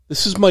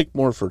This is Mike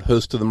Morford,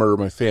 host of The Murder of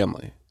My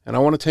Family, and I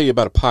want to tell you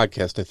about a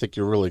podcast I think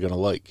you're really going to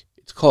like.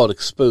 It's called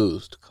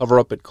Exposed, Cover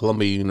Up at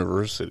Columbia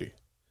University.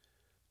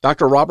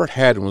 Dr. Robert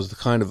Haddon was the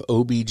kind of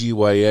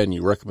OBGYN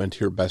you recommend to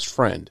your best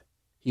friend.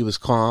 He was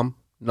calm,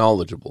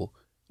 knowledgeable,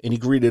 and he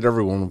greeted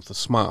everyone with a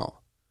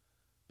smile.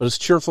 But his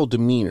cheerful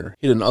demeanor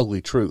hid an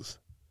ugly truth.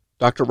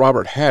 Dr.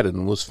 Robert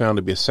Haddon was found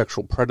to be a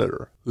sexual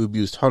predator who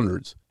abused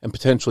hundreds and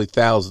potentially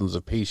thousands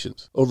of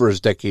patients over his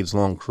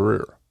decades-long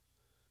career.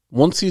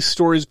 Once these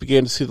stories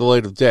began to see the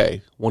light of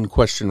day, one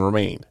question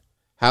remained.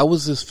 How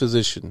was this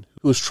physician,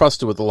 who was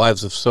trusted with the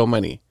lives of so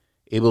many,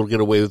 able to get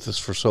away with this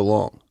for so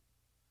long?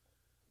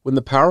 When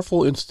the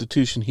powerful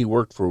institution he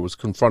worked for was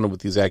confronted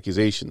with these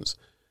accusations,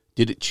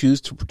 did it choose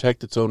to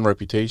protect its own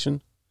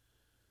reputation?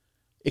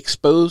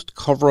 Exposed,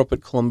 Cover Up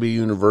at Columbia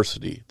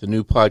University, the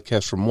new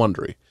podcast from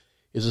Wondery,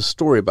 is a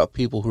story about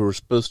people who are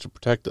supposed to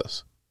protect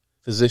us,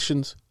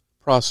 physicians,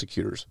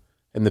 prosecutors,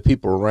 and the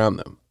people around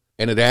them.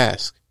 And it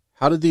asks,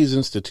 how did these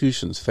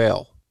institutions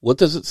fail? What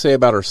does it say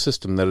about our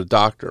system that a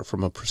doctor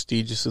from a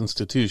prestigious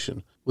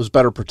institution was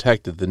better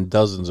protected than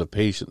dozens of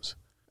patients?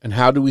 And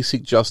how do we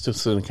seek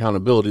justice and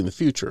accountability in the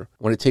future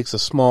when it takes a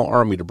small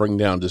army to bring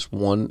down just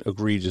one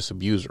egregious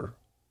abuser?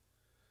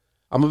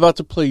 I'm about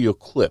to play you a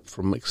clip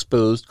from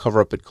Exposed,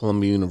 Cover Up at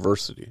Columbia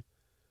University.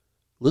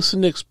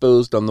 Listen to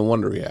Exposed on the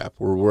Wondery app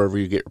or wherever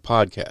you get your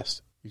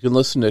podcast. You can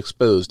listen to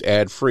Exposed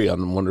ad-free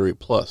on Wondery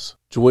Plus.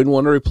 Join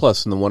Wondery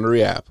Plus in the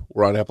Wondery app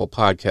or on Apple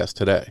Podcasts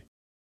today.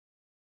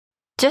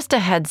 Just a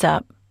heads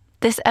up,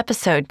 this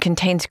episode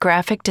contains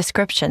graphic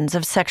descriptions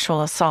of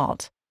sexual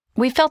assault.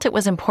 We felt it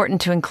was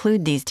important to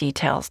include these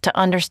details to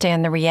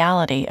understand the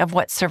reality of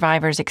what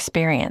survivors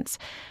experience.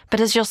 But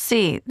as you'll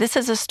see, this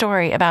is a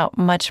story about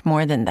much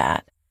more than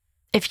that.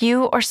 If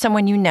you or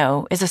someone you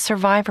know is a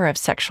survivor of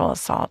sexual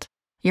assault,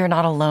 you're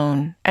not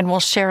alone, and we'll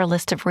share a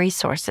list of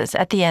resources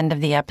at the end of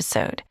the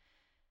episode.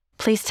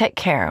 Please take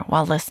care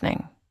while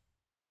listening.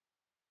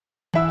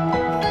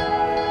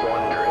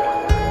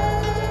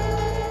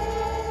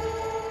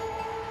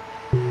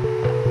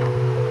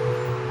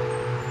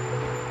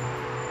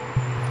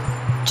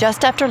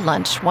 Just after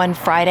lunch one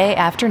Friday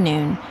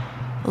afternoon,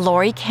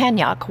 Lori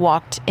Kanyok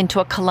walked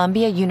into a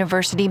Columbia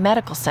University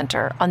Medical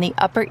Center on the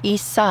Upper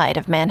East Side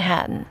of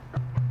Manhattan.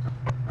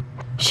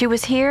 She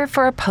was here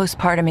for a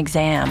postpartum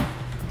exam.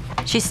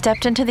 She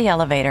stepped into the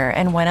elevator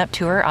and went up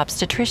to her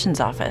obstetrician's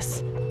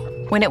office.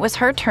 When it was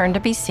her turn to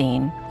be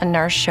seen, a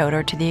nurse showed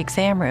her to the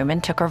exam room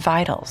and took her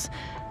vitals.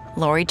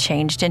 Lori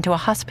changed into a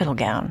hospital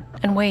gown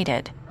and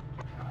waited.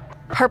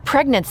 Her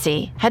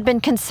pregnancy had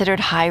been considered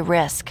high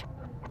risk.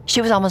 She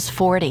was almost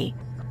 40.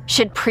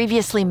 She'd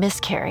previously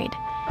miscarried,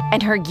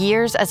 and her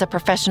years as a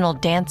professional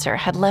dancer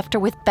had left her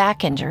with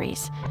back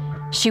injuries.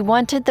 She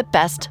wanted the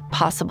best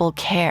possible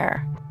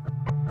care.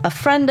 A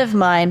friend of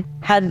mine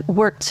had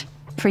worked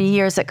for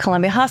years at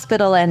Columbia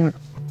Hospital, and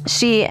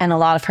she and a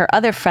lot of her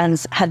other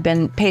friends had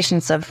been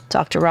patients of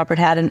Dr. Robert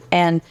Haddon,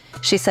 and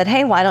she said,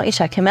 hey, why don't you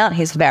check him out?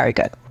 He's very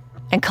good.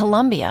 And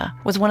Columbia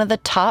was one of the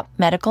top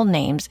medical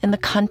names in the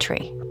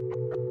country.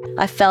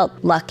 I felt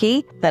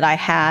lucky that I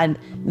had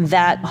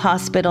that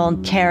hospital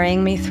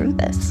carrying me through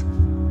this.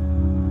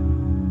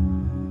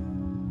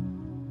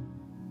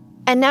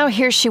 And now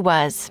here she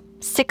was,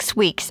 6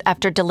 weeks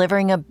after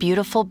delivering a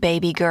beautiful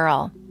baby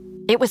girl.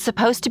 It was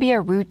supposed to be a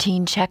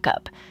routine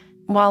checkup.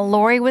 While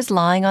Lori was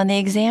lying on the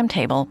exam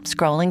table,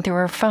 scrolling through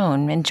her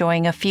phone,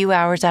 enjoying a few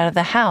hours out of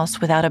the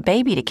house without a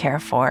baby to care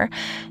for,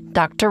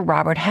 Dr.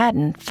 Robert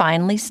Haddon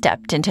finally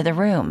stepped into the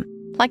room,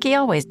 like he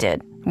always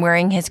did,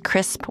 wearing his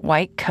crisp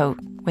white coat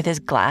with his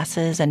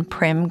glasses and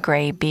prim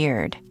gray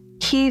beard.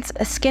 He's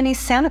a skinny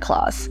Santa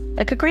Claus,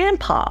 like a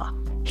grandpa.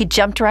 He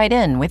jumped right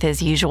in with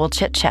his usual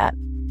chit-chat.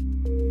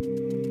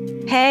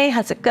 Hey,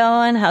 how's it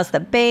going? How's the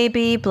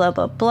baby? Blah,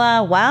 blah,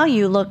 blah. Wow,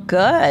 you look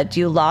good.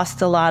 You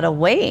lost a lot of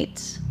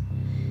weight.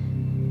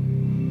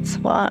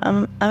 Well,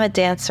 I'm a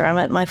dancer. I'm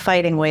at my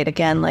fighting weight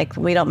again, like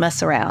we don't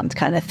mess around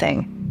kind of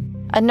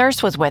thing. A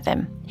nurse was with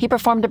him. He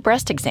performed a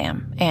breast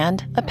exam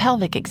and a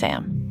pelvic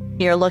exam.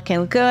 You're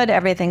looking good.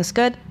 Everything's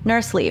good.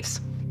 Nurse leaves.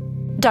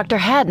 Dr.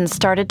 Haddon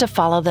started to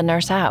follow the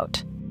nurse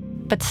out,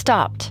 but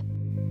stopped.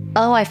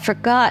 Oh, I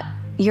forgot.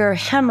 Your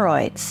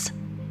hemorrhoids.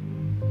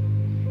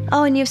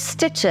 Oh, and you have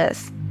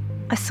stitches.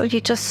 I thought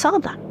you just saw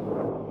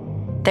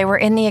them. They were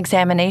in the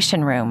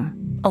examination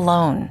room,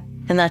 alone.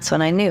 And that's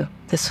when I knew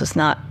this was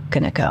not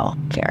going to go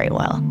very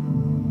well.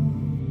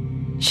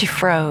 She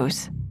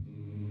froze.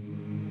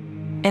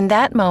 In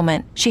that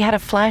moment, she had a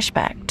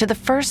flashback to the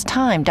first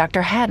time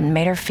Dr. Haddon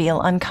made her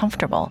feel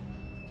uncomfortable.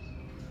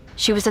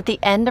 She was at the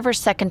end of her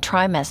second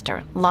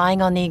trimester,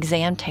 lying on the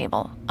exam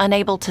table,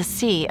 unable to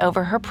see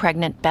over her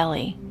pregnant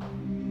belly.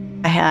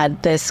 I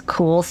had this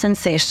cool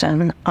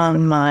sensation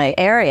on my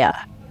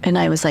area, and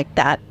I was like,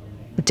 that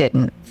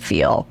didn't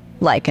feel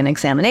like an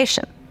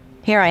examination.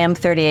 Here I am,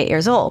 38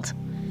 years old.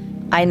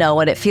 I know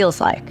what it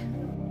feels like.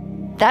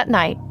 That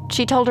night,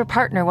 she told her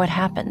partner what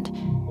happened.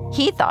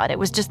 He thought it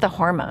was just the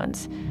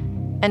hormones,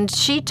 and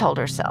she told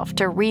herself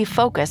to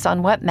refocus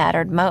on what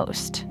mattered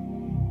most.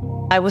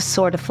 I was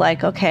sort of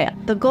like, okay,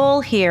 the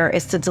goal here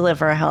is to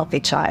deliver a healthy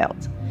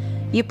child.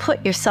 You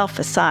put yourself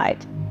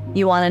aside.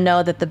 You want to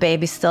know that the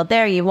baby's still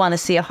there. You want to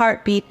see a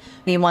heartbeat.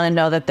 You want to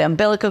know that the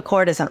umbilical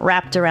cord isn't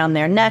wrapped around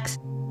their necks.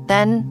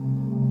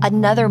 Then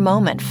another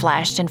moment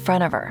flashed in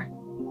front of her.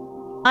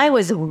 I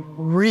was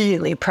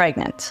really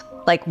pregnant,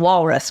 like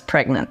walrus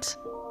pregnant.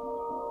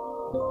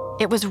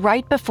 It was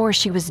right before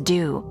she was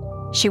due.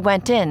 She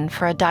went in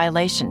for a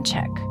dilation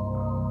check.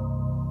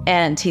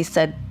 And he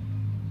said,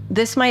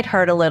 this might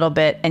hurt a little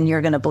bit and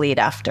you're going to bleed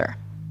after.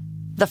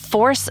 The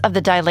force of the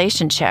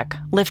dilation check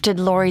lifted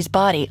Lori's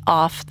body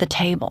off the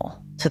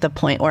table. To the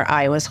point where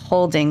I was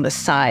holding the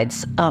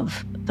sides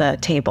of the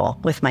table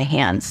with my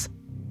hands.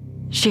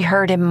 She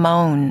heard him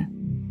moan.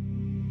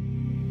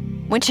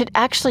 When she'd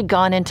actually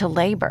gone into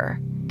labor,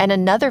 and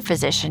another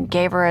physician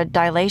gave her a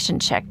dilation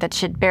check that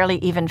she'd barely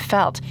even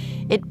felt,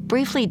 it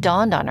briefly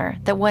dawned on her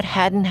that what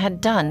Haddon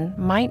had done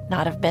might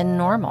not have been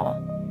normal.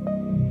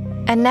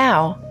 And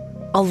now,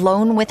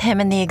 alone with him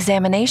in the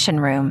examination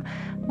room,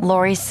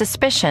 Lori's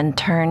suspicion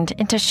turned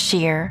into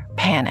sheer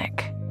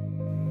panic.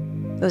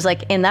 It was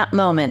like in that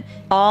moment,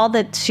 all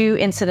the 2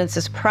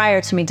 incidences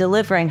prior to me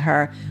delivering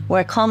her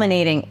were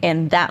culminating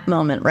in that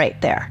moment right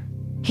there.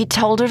 He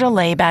told her to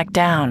lay back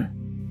down.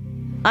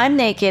 I'm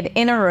naked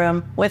in a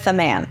room with a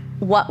man.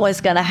 What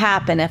was going to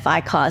happen if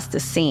I caused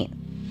a scene?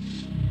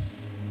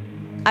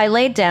 I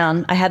laid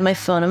down. I had my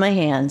phone in my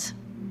hand.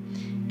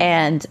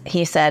 And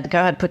he said, go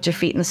ahead, put your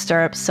feet in the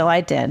stirrups. So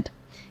I did.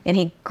 And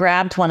he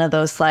grabbed one of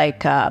those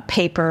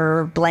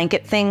paper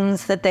blanket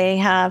things that they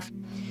have.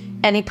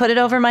 And he put it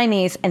over my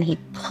knees and he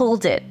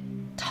pulled it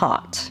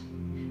taut.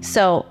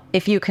 So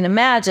if you can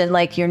imagine,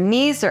 like your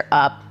knees are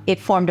up, it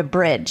formed a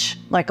bridge,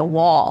 like a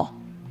wall.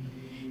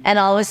 And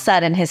all of a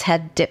sudden his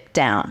head dipped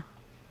down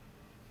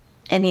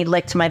and he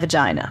licked my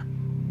vagina.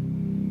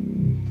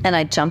 And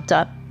I jumped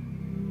up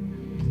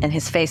and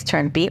his face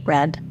turned beet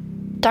red.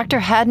 Dr.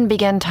 Haddon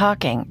began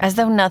talking as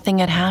though nothing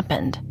had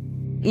happened.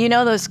 You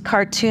know those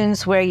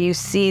cartoons where you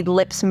see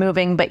lips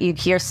moving, but you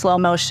hear slow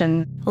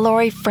motion?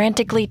 Lori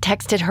frantically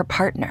texted her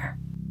partner.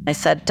 I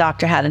said,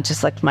 Dr. Haddon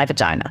just licked my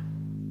vagina.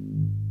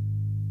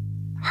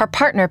 Her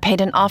partner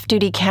paid an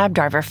off-duty cab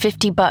driver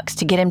 $50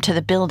 to get him to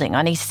the building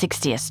on East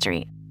 60th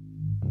Street.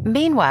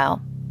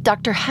 Meanwhile,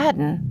 Dr.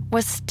 Haddon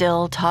was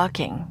still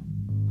talking.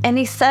 And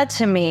he said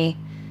to me,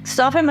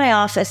 stop in my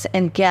office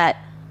and get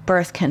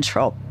birth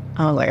control.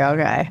 I was like,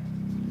 okay,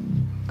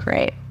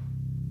 great.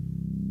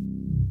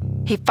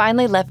 He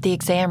finally left the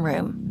exam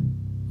room.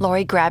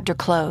 Lori grabbed her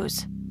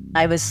clothes.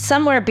 I was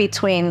somewhere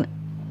between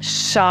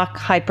shock,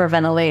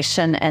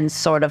 hyperventilation, and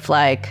sort of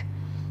like,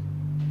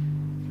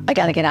 I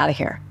gotta get out of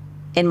here.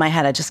 In my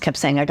head, I just kept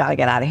saying, I gotta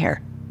get out of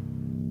here.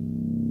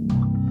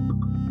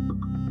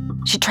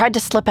 She tried to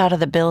slip out of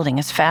the building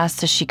as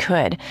fast as she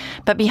could,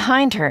 but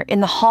behind her, in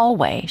the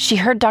hallway, she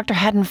heard Dr.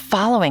 Haddon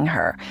following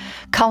her,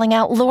 calling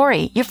out,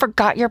 Lori, you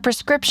forgot your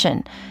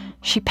prescription.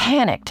 She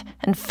panicked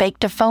and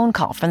faked a phone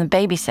call from the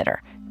babysitter,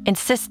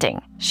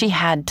 insisting she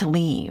had to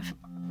leave.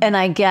 And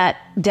I get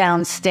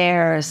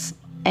downstairs,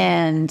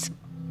 and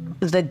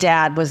the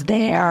dad was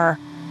there.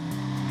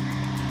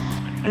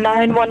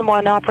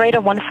 911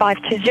 operator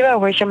 1520,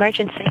 where's your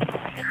emergency?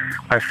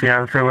 My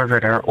fiance was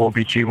at her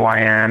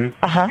OBGYN.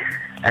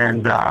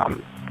 And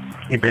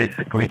he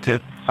basically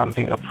did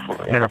something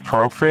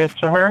inappropriate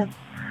to her.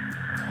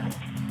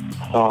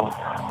 So,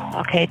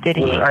 okay, did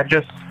he? I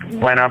just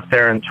went up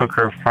there and took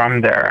her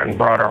from there and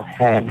brought her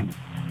home.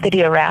 Did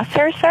he harass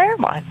her, sir?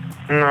 What?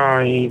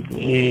 No,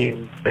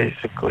 he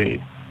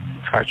basically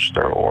touched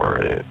her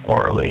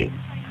orally.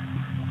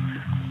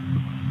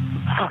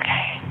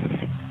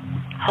 Okay.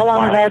 How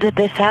long ago did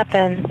this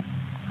happen?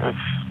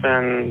 It's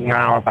been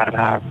now about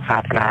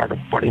half an hour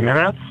to 40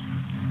 minutes.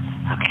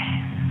 Okay.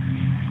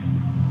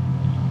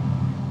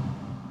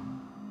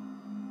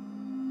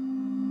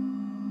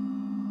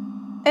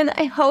 And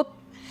I hope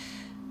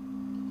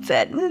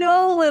that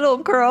no little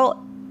girl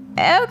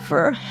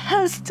ever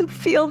has to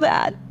feel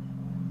that.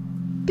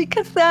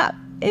 Because that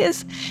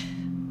is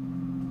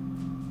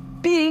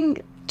being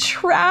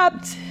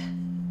trapped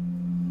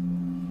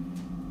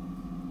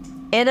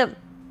in a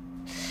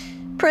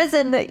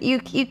prison that you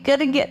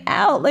gotta get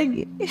out. Like,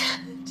 you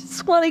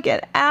just want to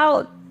get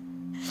out.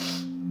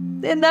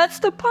 And that's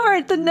the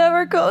part that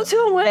never goes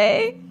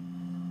away.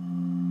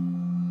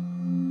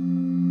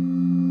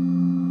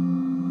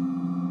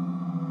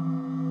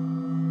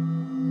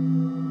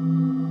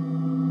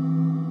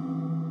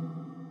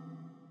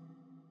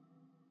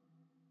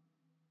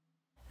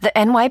 The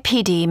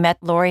NYPD met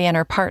Lori and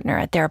her partner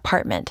at their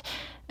apartment,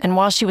 and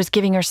while she was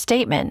giving her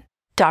statement,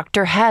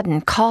 Dr.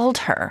 Haddon called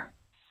her.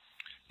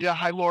 Yeah,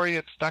 hi, Lori.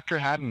 It's Dr.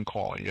 Haddon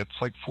calling. It's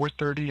like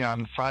 4:30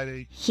 on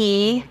Friday.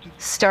 He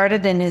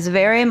started in his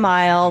very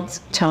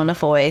mild tone of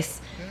voice,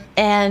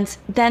 and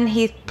then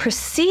he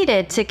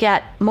proceeded to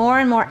get more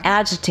and more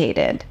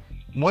agitated.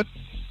 What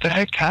the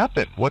heck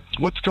happened?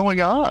 What's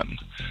going on?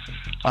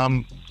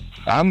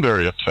 I'm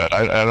very upset.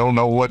 I don't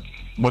know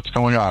what's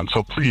going on.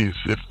 So please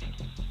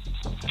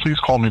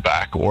call me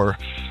back, or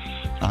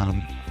all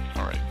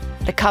right.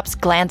 The cops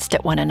glanced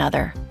at one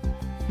another.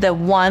 The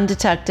one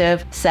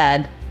detective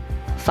said,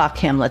 "Fuck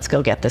him, let's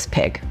go get this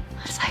pig."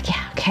 I was like,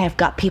 yeah, okay, I've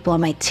got people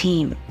on my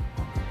team.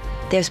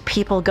 There's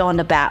people going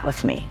to bat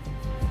with me.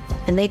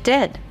 And they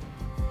did.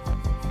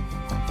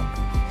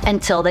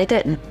 Until they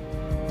didn't.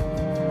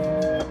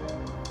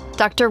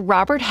 Dr.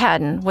 Robert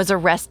Haddon was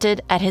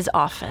arrested at his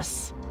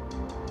office.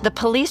 The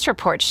police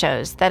report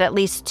shows that at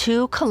least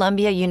 2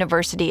 Columbia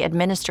University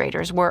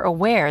administrators were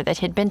aware that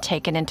he'd been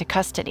taken into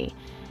custody,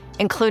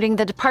 including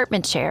the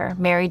department chair,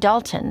 Mary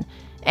Dalton,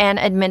 and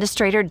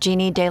Administrator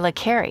Jeannie De La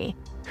Carey,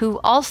 who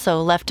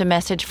also left a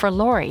message for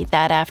Lori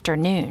that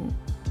afternoon.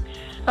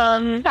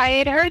 I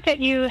had heard that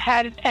you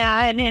had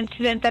an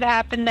incident that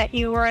happened that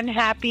you were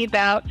unhappy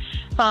about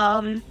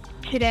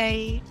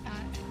today.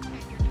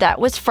 That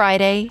was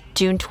Friday,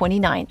 June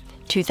 29th,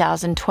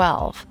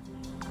 2012.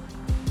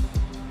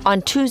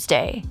 On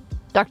Tuesday,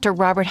 Dr.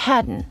 Robert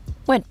Haddon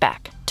went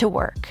back to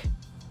work.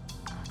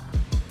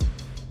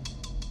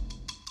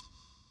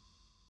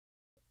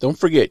 Don't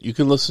forget, you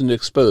can listen to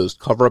Exposed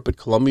Cover Up at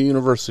Columbia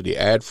University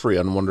ad-free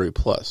on Wondery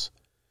Plus.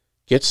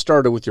 Get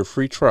started with your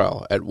free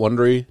trial at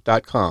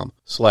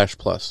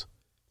Wondery.com/plus.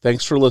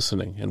 Thanks for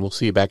listening, and we'll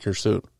see you back here soon.